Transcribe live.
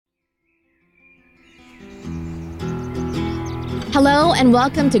Hello and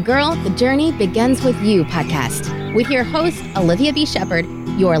welcome to Girl, The Journey Begins With You podcast with your host, Olivia B. Shepherd,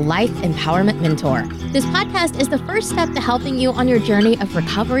 your life empowerment mentor. This podcast is the first step to helping you on your journey of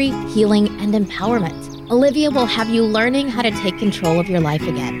recovery, healing, and empowerment. Olivia will have you learning how to take control of your life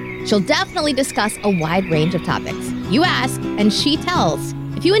again. She'll definitely discuss a wide range of topics. You ask, and she tells.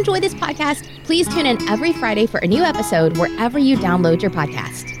 If you enjoy this podcast, please tune in every Friday for a new episode wherever you download your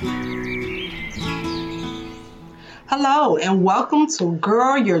podcast. Hello and welcome to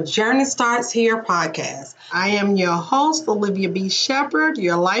Girl, Your Journey Starts Here podcast. I am your host, Olivia B. Shepherd,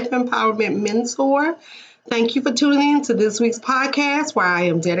 your life empowerment mentor. Thank you for tuning in to this week's podcast where I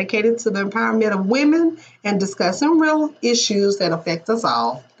am dedicated to the empowerment of women and discussing real issues that affect us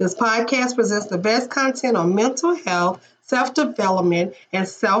all. This podcast presents the best content on mental health, self-development, and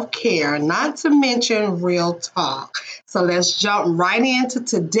self-care, not to mention real talk. So let's jump right into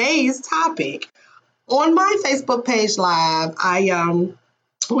today's topic. On my Facebook page live, I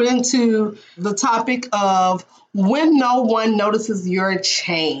went into the topic of when no one notices your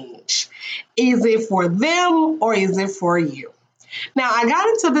change. Is it for them or is it for you? Now, I got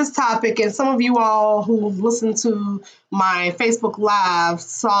into this topic, and some of you all who've listened to my Facebook Live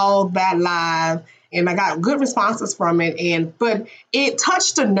saw that live, and I got good responses from it. But it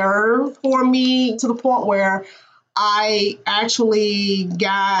touched a nerve for me to the point where I actually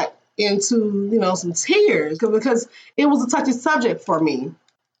got into, some tears because it was a touchy subject for me.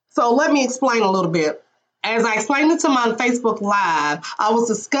 So let me explain a little bit. As I explained it to my Facebook Live, I was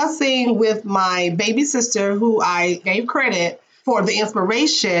discussing with my baby sister, who I gave credit for the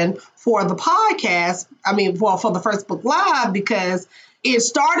inspiration for the podcast. For the Facebook Live, because it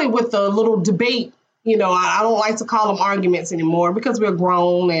started with a little debate. I don't like to call them arguments anymore because we're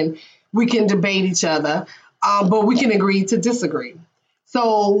grown and we can debate each other, but we can agree to disagree.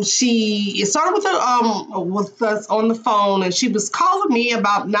 So it started with us on the phone, and she was calling me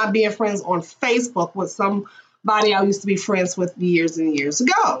about not being friends on Facebook with somebody I used to be friends with years and years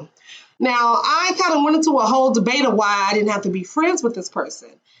ago. Now, I kind of went into a whole debate of why I didn't have to be friends with this person.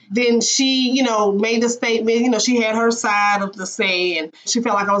 Then she, made a statement, she had her side of the say, and she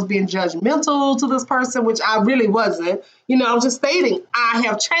felt like I was being judgmental to this person, which I really wasn't. I was just stating I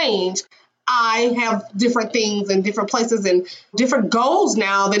have changed. I have different things and different places and different goals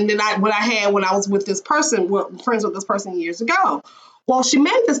now than what I had when I was with this person, friends with this person years ago. Well, she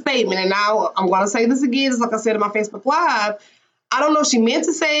made the statement, and now I'm going to say this again, just like I said in my Facebook Live. I don't know if she meant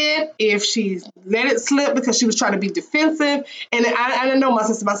to say it, if she let it slip because she was trying to be defensive. And I don't know my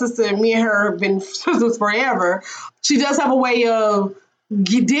sister. My sister, me and her have been sisters forever. She does have a way of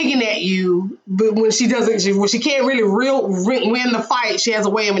digging at you, but when she doesn't, when she can't really win the fight, she has a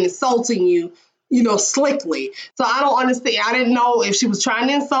way of insulting you, slickly. So I don't understand. I didn't know if she was trying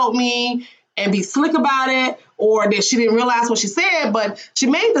to insult me and be slick about it, or that she didn't realize what she said. But she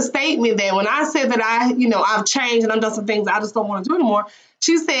made the statement that when I said that I've changed and I've done some things I just don't want to do anymore,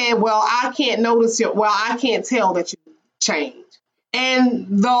 she said, well, I can't I can't tell that you changed.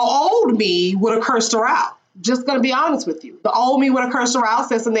 And the old me would have cursed her out. Just going to be honest with you. The old me would have cursed her out,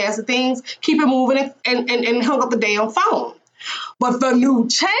 said some nasty things, keep it moving, and hung up the damn phone. But the new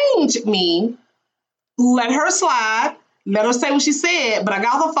change me, let her slide, let her say what she said, but I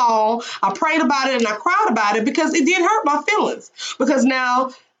got the phone, I prayed about it, and I cried about it because it did hurt my feelings. Because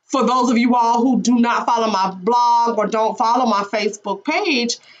now, for those of you all who do not follow my blog or don't follow my Facebook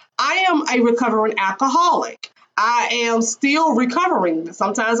page, I am a recovering alcoholic. I am still recovering.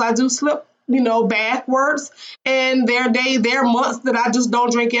 Sometimes I do slip backwards, and there are months that I just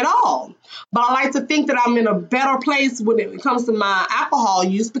don't drink at all. But I like to think that I'm in a better place when it comes to my alcohol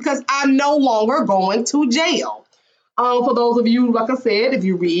use because I'm no longer going to jail. For those of you, like I said, if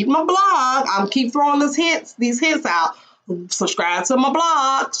you read my blog, I keep throwing these hints out. Subscribe to my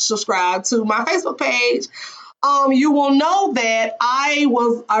blog, subscribe to my Facebook page. You will know that I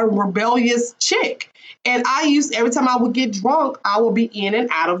was a rebellious chick. And every time I would get drunk, I would be in and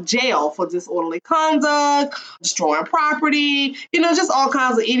out of jail for disorderly conduct, destroying property, just all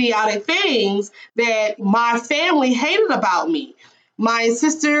kinds of idiotic things that my family hated about me. My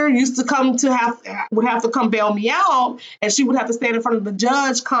sister used to would have to come bail me out, and she would have to stand in front of the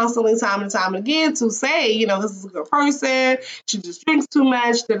judge constantly, time and time again, to say, this is a good person, she just drinks too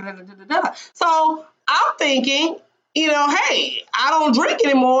much, da da da da da da. So I'm thinking, hey, I don't drink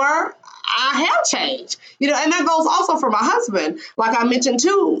anymore. I have changed, and that goes also for my husband. Like I mentioned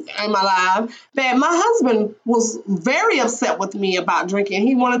too in my live, that my husband was very upset with me about drinking.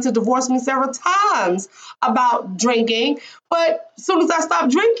 He wanted to divorce me several times about drinking, but as soon as I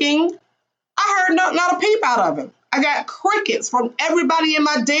stopped drinking, I heard not a peep out of him. I got crickets from everybody in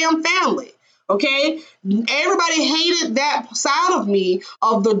my damn family. Okay? Everybody hated that side of me,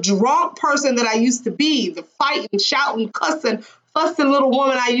 of the drunk person that I used to be, the fighting, shouting, cussing, fussing little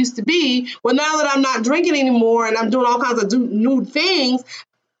woman I used to be. Well, now that I'm not drinking anymore and I'm doing all kinds of new things,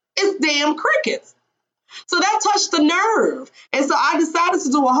 it's damn crickets. So that touched the nerve. And so I decided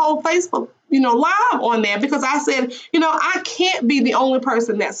to do a whole Facebook, live on that, because I said, I can't be the only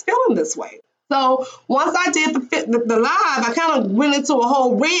person that's feeling this way. So once I did the live, I kind of went into a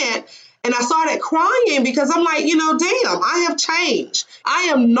whole rant, and I started crying because I'm like, damn, I have changed.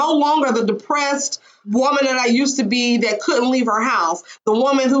 I am no longer the depressed woman that I used to be that couldn't leave her house. The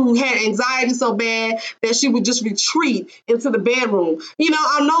woman who had anxiety so bad that she would just retreat into the bedroom.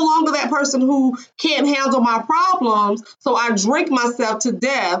 I'm no longer that person who can't handle my problems, so I drink myself to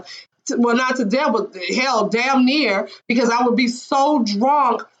death. Well, not to death, but hell, damn near, because I would be so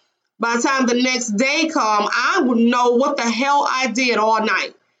drunk by the time the next day come, I would know what the hell I did all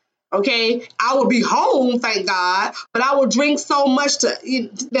night. Okay, I would be home, thank God, but I would drink so much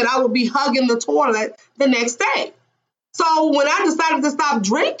that I would be hugging the toilet the next day. So when I decided to stop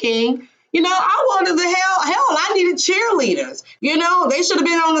drinking, I wanted hell, I needed cheerleaders. They should have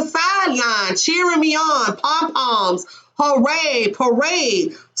been on the sideline cheering me on, pom-poms, hooray,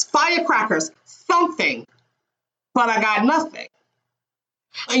 parade, firecrackers, something. But I got nothing.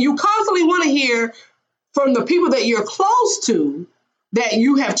 And you constantly want to hear from the people that you're close to that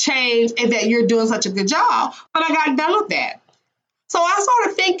you have changed and that you're doing such a good job. But I got done with that. So I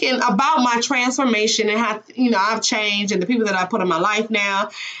started thinking about my transformation and how, I've changed and the people that I put in my life now.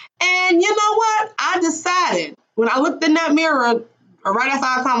 And you know what? I decided when I looked in that mirror right after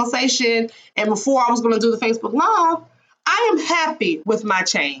our conversation and before I was going to do the Facebook Live, I am happy with my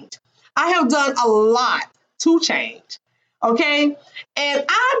change. I have done a lot to change. Okay? And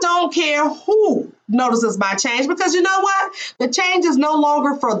I don't care who notices my change, because you know what? The change is no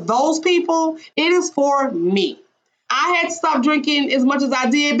longer for those people. It is for me. I had to stop drinking as much as I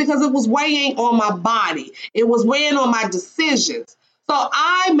did because it was weighing on my body. It was weighing on my decisions. So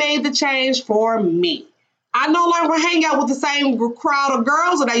I made the change for me. I no longer hang out with the same crowd of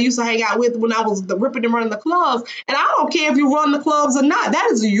girls that I used to hang out with when I was ripping and running the clubs. And I don't care if you run the clubs or not. That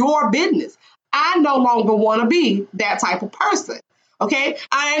is your business. I no longer want to be that type of person. Okay?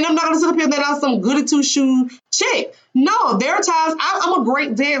 And I'm not going to sit up here that I'm some goody two-shoe chick. No, there are times I'm a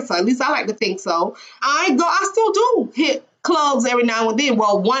great dancer. At least I like to think so. I still do hit clubs every now and then.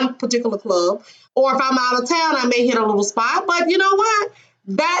 Well, one particular club. Or if I'm out of town, I may hit a little spot. But you know what?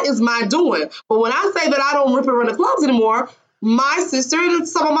 That is my doing. But when I say that I don't rip and run the clubs anymore, my sister and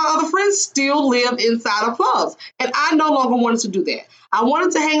some of my other friends still live inside of clubs. And I no longer wanted to do that. I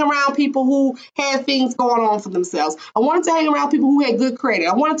wanted to hang around people who had things going on for themselves. I wanted to hang around people who had good credit.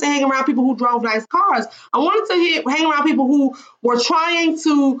 I wanted to hang around people who drove nice cars. I wanted to hang around people who were trying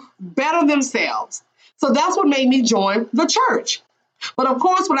to better themselves. So that's what made me join the church. But of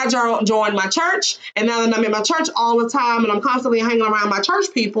course, when I joined my church, and now that I'm in my church all the time and I'm constantly hanging around my church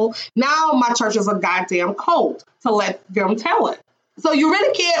people, now my church is a goddamn cult, to let them tell it. So you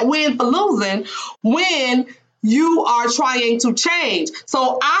really can't win for losing when you are trying to change.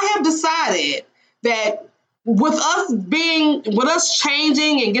 So I have decided that with us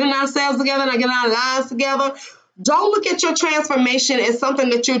changing and getting ourselves together and getting our lives together, don't look at your transformation as something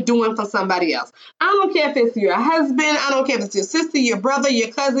that you're doing for somebody else. I don't care if it's your husband. I don't care if it's your sister, your brother,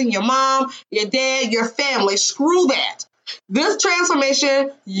 your cousin, your mom, your dad, your family. Screw that. This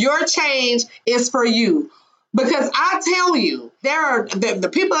transformation, your change is for you. Because I tell you, there are the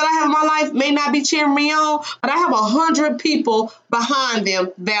people that I have in my life may not be cheering me on, but I have 100 people behind them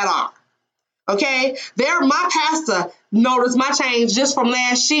that are. Okay? My pastor noticed my change just from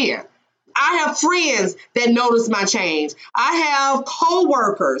last year. I have friends that notice my change. I have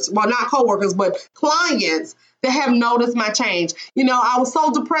coworkers, well, not coworkers, but clients that have noticed my change. I was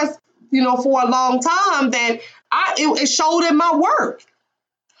so depressed, for a long time that it showed in my work.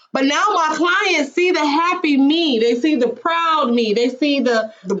 But now my clients see the happy me. They see the proud me. They see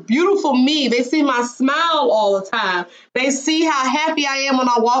the beautiful me. They see my smile all the time. They see how happy I am when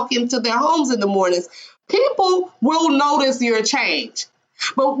I walk into their homes in the mornings. People will notice your change.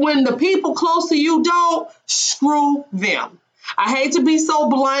 But when the people close to you don't, screw them. I hate to be so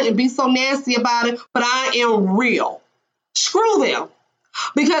blunt and be so nasty about it, but I am real. Screw them.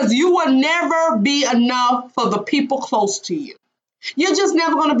 Because you will never be enough for the people close to you. You're just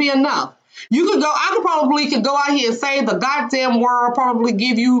never going to be enough. I could go out here and say the goddamn world, probably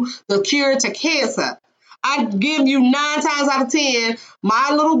give you the cure to cancer. I give you 9 times out of 10,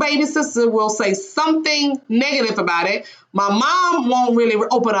 my little baby sister will say something negative about it. My mom won't really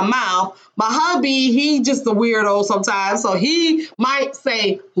open her mouth. My hubby, he just a weirdo sometimes, so he might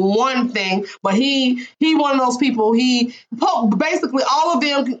say one thing, but he one of those people. He basically all of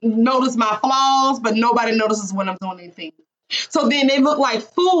them notice my flaws, but nobody notices when I'm doing anything. So then they look like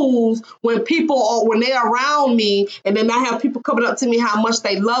fools when when they're around me, and then I have people coming up to me how much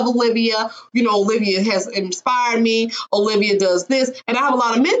they love Olivia. You know, Olivia has inspired me. Olivia does this. And I have a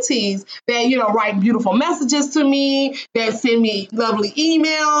lot of mentees that, write beautiful messages to me, that send me lovely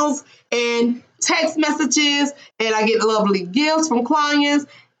emails and text messages, and I get lovely gifts from clients.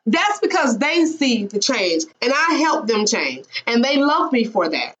 That's because they see the change, and I help them change, and they love me for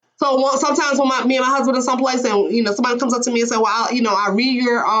that. So sometimes when me and my husband are someplace and, somebody comes up to me and say, well, I read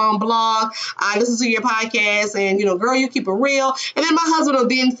your blog, I listen to your podcast, and, girl, you keep it real. And then my husband will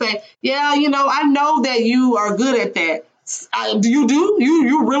then say, yeah, I know that you are good at that.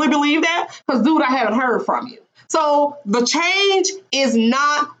 You really believe that? Because, dude, I haven't heard from you. So the change is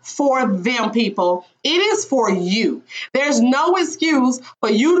not for them, people. It is for you. There's no excuse for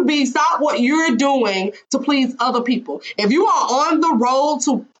you to stop what you're doing to please other people. If you are on the road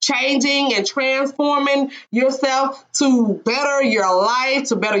to changing and transforming yourself to better your life,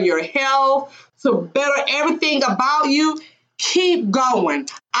 to better your health, to better everything about you, keep going.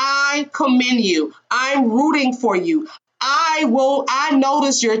 I commend you. I'm rooting for you. I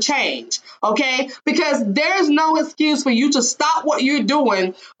notice your change, okay? Because there's no excuse for you to stop what you're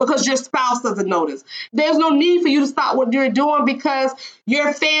doing because your spouse doesn't notice. There's no need for you to stop what you're doing because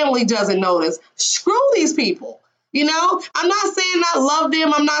your family doesn't notice. Screw these people. I'm not saying not love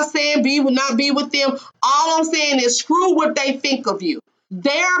them. I'm not saying not be with them. All I'm saying is screw what they think of you.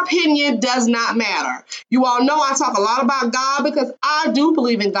 Their opinion does not matter. You all know I talk a lot about God because I do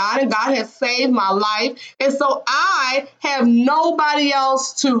believe in God, and God has saved my life. And so I have nobody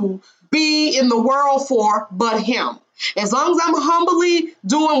else to be in the world for but Him. As long as I'm humbly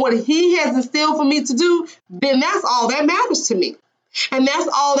doing what He has instilled for me to do, then that's all that matters to me. And that's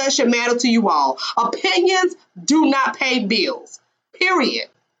all that should matter to you all. Opinions do not pay bills, period.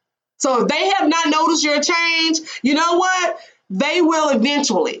 So if they have not noticed your change, you know what? They will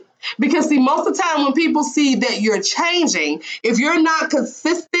eventually. Because see, most of the time when people see that you're changing, if you're not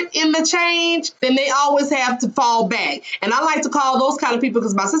consistent in the change, then they always have to fall back. And I like to call those kind of people,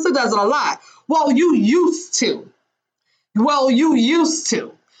 because my sister does it a lot. Well, you used to.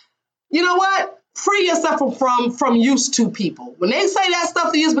 You know what? Free yourself from used to people. When they say that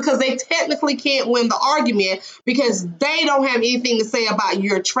stuff to you, it's because they technically can't win the argument because they don't have anything to say about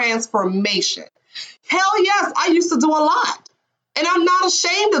your transformation. Hell yes, I used to do a lot. And I'm not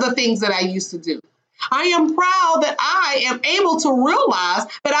ashamed of the things that I used to do. I am proud that I am able to realize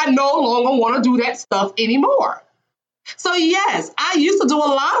that I no longer want to do that stuff anymore. So yes, I used to do a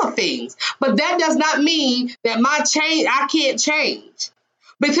lot of things, but that does not mean that I can't change.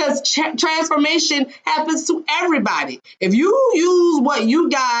 Because transformation happens to everybody. If you use what you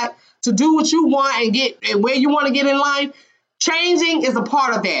got to do what you want and get and where you want to get in life, changing is a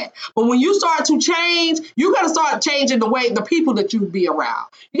part of that. But when you start to change, you got to start changing the people that you be around.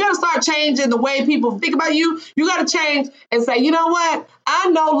 You got to start changing the way people think about you. You got to change and say, you know what?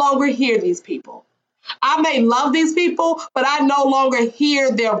 I no longer hear these people. I may love these people, but I no longer hear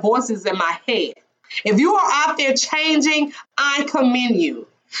their voices in my head. If you are out there changing, I commend you.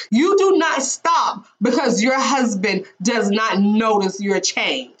 You do not stop because your husband does not notice your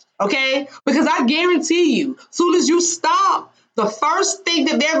change, okay? Because I guarantee you, as soon as you stop, the first thing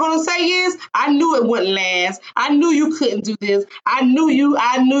that they're going to say is, I knew it wouldn't last. I knew you couldn't do this. I knew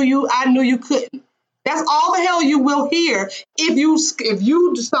you couldn't. That's all the hell you will hear if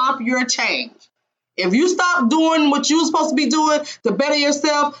you stop your change. If you stop doing what you're supposed to be doing to better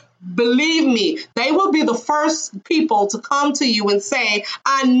yourself, believe me, they will be the first people to come to you and say,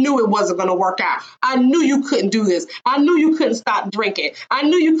 I knew it wasn't going to work out. I knew you couldn't do this. I knew you couldn't stop drinking. I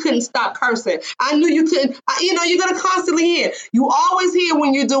knew you couldn't stop cursing. I knew you couldn't. You're going to constantly hear. You always hear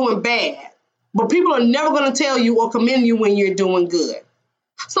when you're doing bad, but people are never going to tell you or commend you when you're doing good.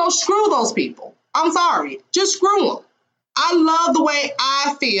 So screw those people. I'm sorry. Just screw them. I love the way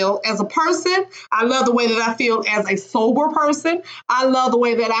I feel as a person. I love the way that I feel as a sober person. I love the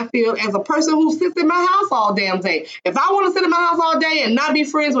way that I feel as a person who sits in my house all damn day. If I want to sit in my house all day and not be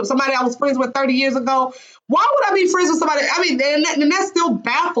friends with somebody I was friends with 30 years ago, why would I be friends with somebody? And that still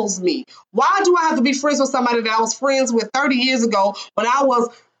baffles me. Why do I have to be friends with somebody that I was friends with 30 years ago when I was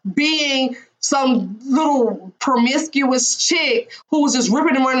being some little promiscuous chick who was just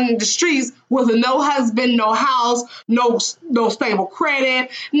ripping and running in the streets with no husband, no house, no stable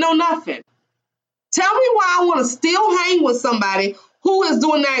credit, no nothing? Tell me why I want to still hang with somebody who is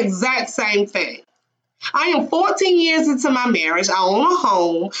doing that exact same thing. I am 14 years into my marriage. I own a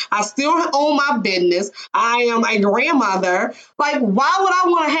home. I still own my business. I am a grandmother. Like, why would I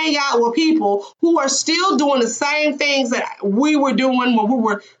want to hang out with people who are still doing the same things that we were doing when we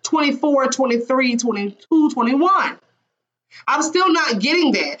were 24, 23, 22, 21? I'm still not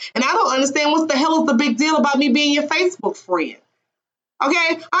getting that. And I don't understand what the hell is the big deal about me being your Facebook friend.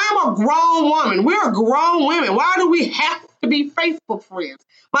 Okay, I am a grown woman. We're grown women. Why do we have to be Facebook friends?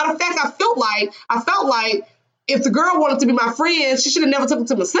 Matter of fact, I felt like if the girl wanted to be my friend, she should have never took it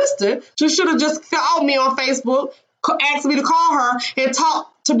to my sister. She should have just followed me on Facebook, asked me to call her, and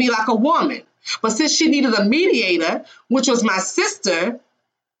talk to me like a woman. But since she needed a mediator, which was my sister,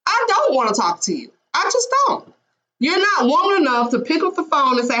 I don't want to talk to you. I just don't. You're not woman enough to pick up the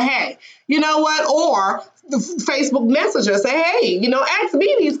phone and say, hey, you know what? Or the Facebook Messenger say, hey, ask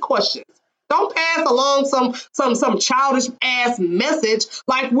me these questions. Don't pass along some childish ass message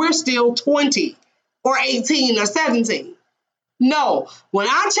like we're still 20 or 18 or 17. No, when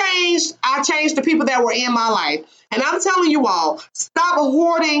I changed the people that were in my life. And I'm telling you all, stop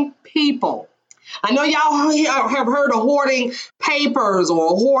hoarding people. I know y'all have heard of hoarding papers or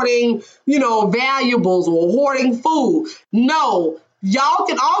hoarding, valuables or hoarding food. No, y'all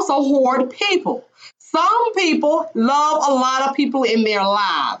can also hoard people. Some people love a lot of people in their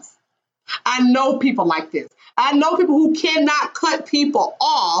lives. I know people like this. I know people who cannot cut people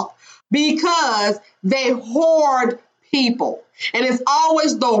off because they hoard people. And it's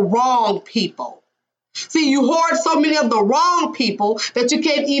always the wrong people. See, you hoard so many of the wrong people that you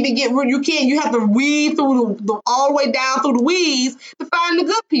can't even get rid. You have to weed through all the way down through the weeds to find the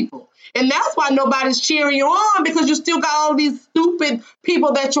good people. And that's why nobody's cheering you on, because you still got all these stupid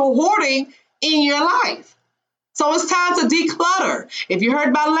people that you're hoarding in your life. So it's time to declutter. If you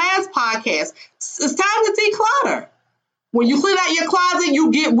heard my last podcast, it's time to declutter. When you clean out your closet,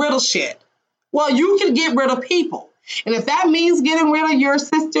 you get rid of shit. Well, you can get rid of people. And if that means getting rid of your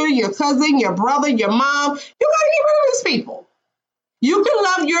sister, your cousin, your brother, your mom, you got to get rid of these people. You can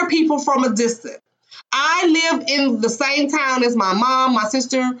love your people from a distance. I live in the same town as my mom, my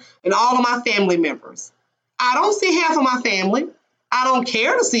sister, and all of my family members. I don't see half of my family. I don't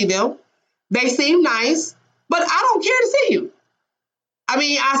care to see them. They seem nice, but I don't care to see you. I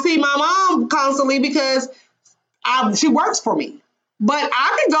mean, I see my mom constantly because she works for me. But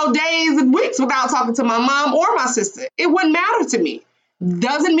I could go days and weeks without talking to my mom or my sister. It wouldn't matter to me.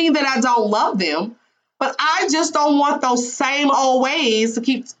 Doesn't mean that I don't love them, but I just don't want those same old ways to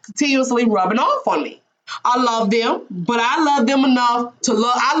keep continuously rubbing off on me. I love them, but I love them enough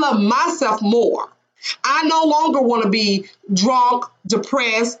I love myself more. I no longer want to be drunk,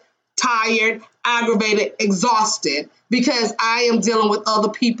 depressed, tired, aggravated, exhausted because I am dealing with other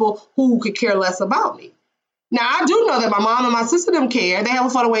people who could care less about me. Now, I do know that my mom and my sister don't care. They have a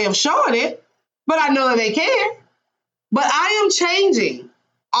funny way of showing it, but I know that they care. But I am changing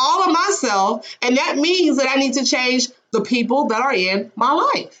all of myself, and that means that I need to change the people that are in my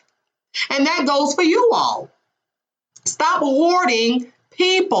life. And that goes for you all. Stop hoarding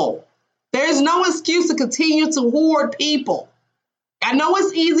people. There's no excuse to continue to hoard people. I know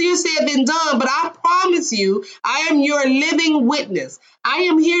it's easier said than done, but I promise you, I am your living witness. I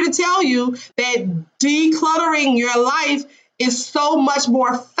am here to tell you that decluttering your life is so much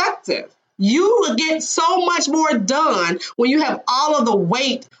more effective. You will get so much more done when you have all of the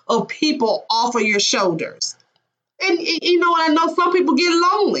weight of people off of your shoulders. And I know some people get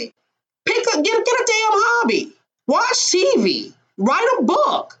lonely. Get a damn hobby. Watch TV. Write a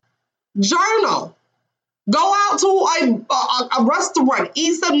book. Journal. Go out to a restaurant,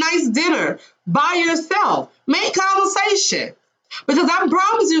 eat some nice dinner by yourself. Make conversation. Because I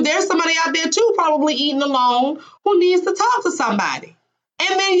promise you, there's somebody out there too probably eating alone who needs to talk to somebody.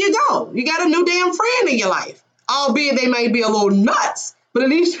 And then you go. You got a new damn friend in your life. Albeit they may be a little nuts, but at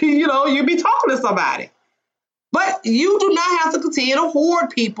least, you'll be talking to somebody. But you do not have to continue to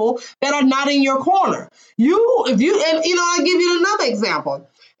hoard people that are not in your corner. I'll give you another example.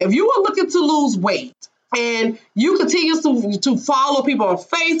 If you are looking to lose weight, and you continue to follow people on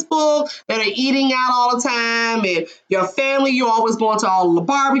Facebook that are eating out all the time, and your family, you're always going to all the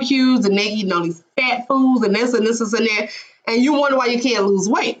barbecues, and they eating all these fat foods and this and this and that, and you wonder why you can't lose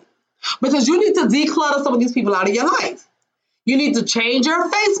weight. Because you need to declutter some of these people out of your life. You need to change your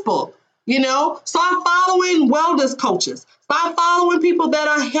Facebook. Start following wellness coaches. Start following people that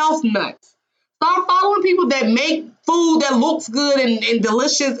are health nuts. Start following people that make food that looks good and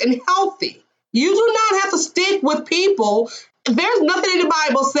delicious and healthy. You do not have to stick with people. There's nothing in the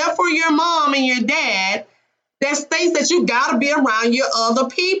Bible except for your mom and your dad that states that you got to be around your other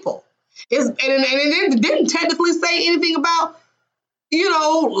people. And it didn't technically say anything about,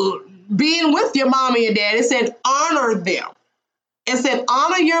 being with your mom and your dad. It said honor them. It said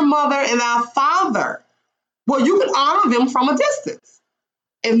honor your mother and our father. Well, you can honor them from a distance.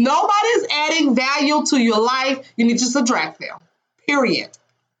 If nobody's adding value to your life, you need to subtract them. Period.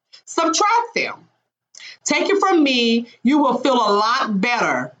 Subtract them. Take it from me, you will feel a lot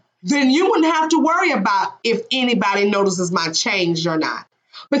better. Then you wouldn't have to worry about if anybody notices my change or not.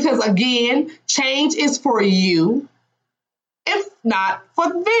 Because again, change is for you, if not for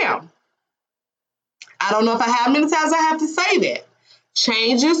them. I don't know how many times I have to say that.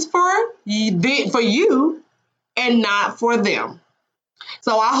 Change is for you and not for them.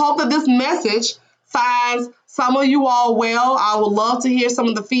 So I hope that this message finds some of you all well. I would love to hear some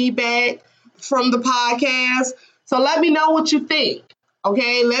of the feedback from the podcast. So let me know what you think.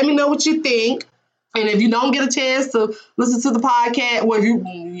 Okay, let me know what you think. And if you don't get a chance to listen to the podcast,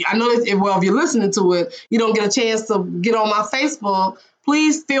 if you're listening to it, you don't get a chance to get on my Facebook,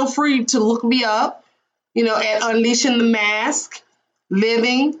 please feel free to look me up, at Unleashing the Mask,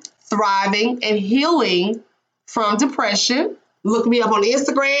 Living, Thriving, and Healing from Depression. Look me up on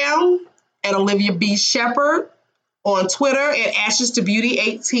Instagram at Olivia B. Shepherd, on Twitter at Ashes to Beauty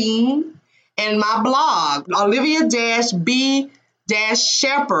 18, and my blog,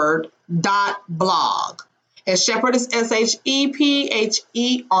 olivia-b-shepherd.blog. And Shepherd is Shepherd.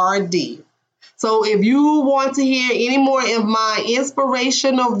 So if you want to hear any more of my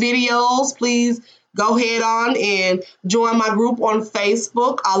inspirational videos, please go ahead on and join my group on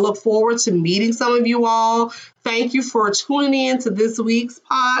Facebook. I look forward to meeting some of you all. Thank you for tuning in to this week's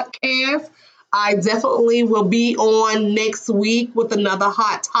podcast. I definitely will be on next week with another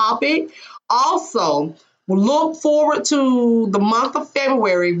hot topic. Also, look forward to the month of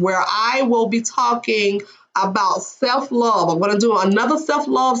February where I will be talking about self-love. I'm going to do another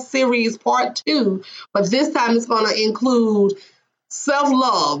self-love series, part 2, but this time it's going to include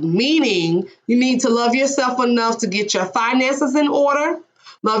self-love, meaning you need to love yourself enough to get your finances in order,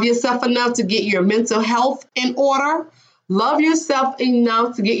 love yourself enough to get your mental health in order, love yourself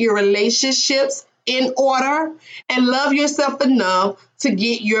enough to get your relationships in order, and love yourself enough to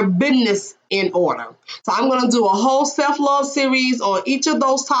get your business in order. So I'm going to do a whole self-love series on each of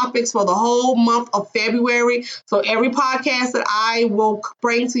those topics for the whole month of February. So every podcast that I will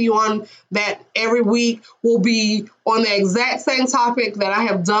bring to you on that every week will be on the exact same topic that I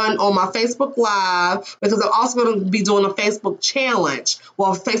have done on my Facebook Live, because I'm also going to be doing a Facebook challenge,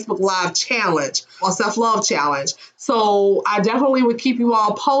 well, a Facebook Live challenge or self-love challenge. So I definitely would keep you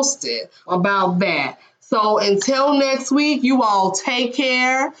all posted about that. So until next week, you all take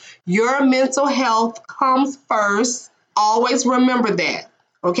care. Your mental health comes first. Always remember that,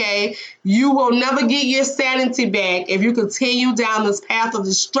 okay? You will never get your sanity back if you continue down this path of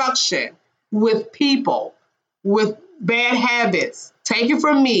destruction with people, with bad habits. Take it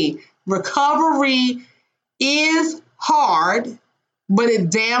from me. Recovery is hard, but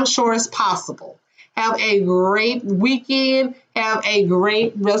it damn sure is possible. Have a great weekend. Have a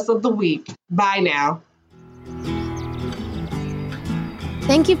great rest of the week. Bye now.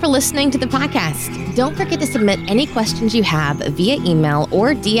 Thank you for listening to the podcast. Don't forget to submit any questions you have via email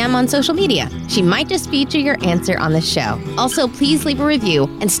or DM on social media. She might just feature your answer on the show. Also, please leave a review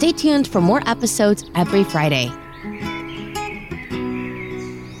and stay tuned for more episodes every Friday.